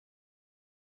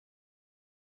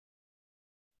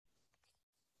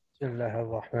بسم الله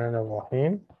الرحمن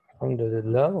الرحيم الحمد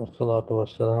لله والصلاة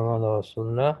والسلام على رسول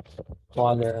الله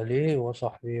وعلى آله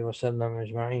وصحبه وسلم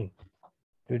أجمعين.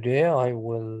 Today I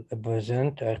will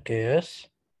present a case.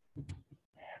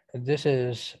 This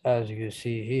is, as you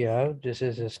see here, this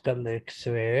is a skull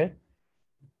X-ray,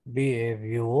 BA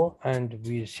view, and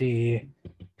we see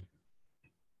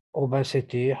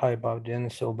opacity,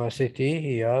 hyperdense opacity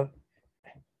here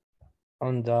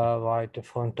on the right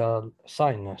frontal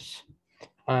sinus.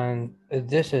 And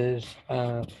this is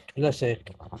a classic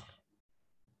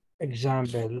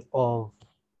example of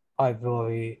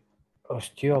Ivory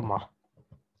osteoma.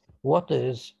 What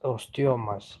is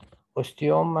osteomas?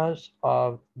 Osteomas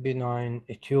are benign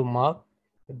tumor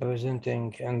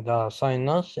presenting in the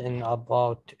sinus in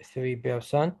about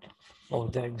 3%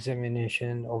 of the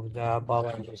examination of the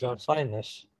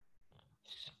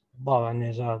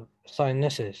paranasal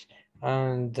sinuses,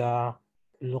 and the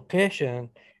location,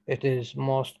 it is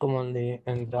most commonly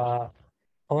in the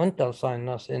frontal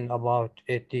sinus in about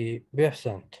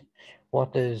 80%.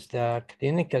 What is the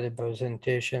clinical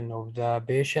representation of the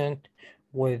patient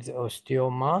with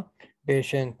osteoma?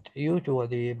 Patient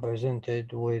usually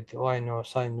presented with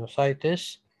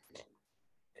rhinosinusitis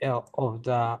of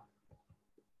the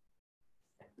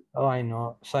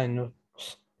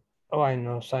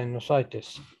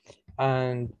rhinosinusitis.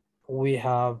 And we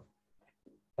have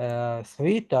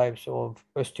three types of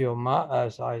osteoma,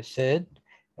 as I said.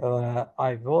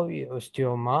 Ivory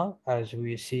osteoma, as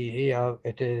we see here,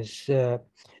 it is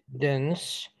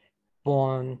dense,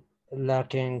 bone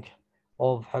lacking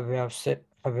of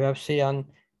Haversian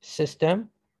system,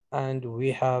 and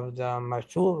we have the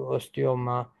mature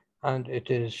osteoma, and it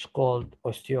is called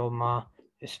osteoma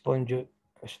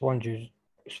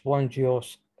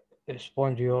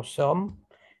spongiosum,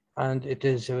 and it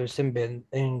is resembling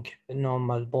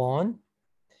normal bone,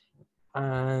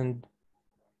 and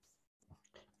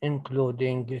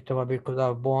including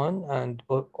trabecular bone and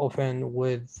often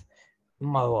with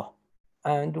marrow.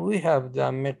 And we have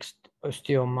the mixed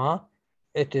osteoma.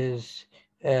 It is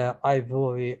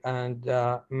ivory and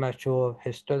mature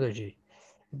histology.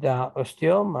 The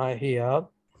osteoma here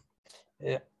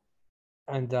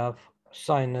and the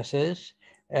sinuses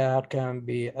can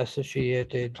be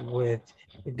associated with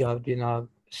Gardner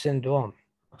syndrome.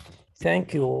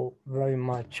 Thank you very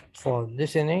much for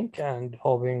listening and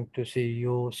hoping to see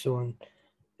you soon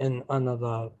in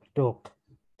another talk.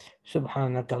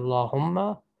 سبحانك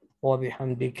اللهم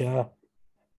وبحمدك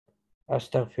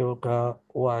أستغفرك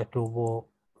وأتوب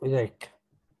إليك.